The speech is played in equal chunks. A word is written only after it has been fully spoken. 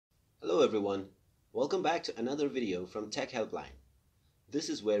Hello everyone, welcome back to another video from Tech Helpline. This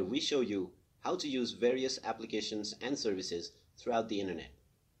is where we show you how to use various applications and services throughout the internet.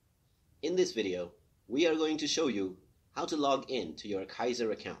 In this video, we are going to show you how to log in to your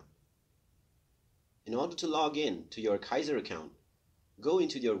Kaiser account. In order to log in to your Kaiser account, go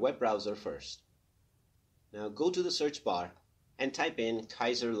into your web browser first. Now go to the search bar and type in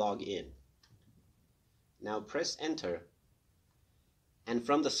Kaiser Login. Now press enter. And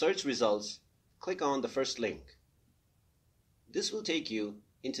from the search results, click on the first link. This will take you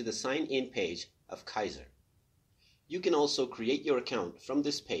into the sign in page of Kaiser. You can also create your account from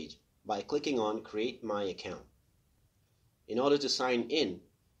this page by clicking on Create My Account. In order to sign in,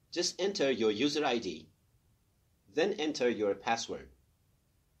 just enter your user ID, then enter your password.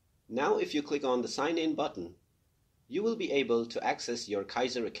 Now if you click on the Sign In button, you will be able to access your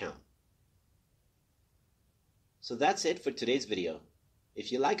Kaiser account. So that's it for today's video. If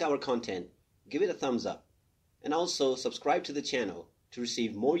you like our content, give it a thumbs up and also subscribe to the channel to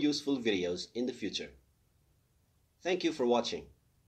receive more useful videos in the future. Thank you for watching.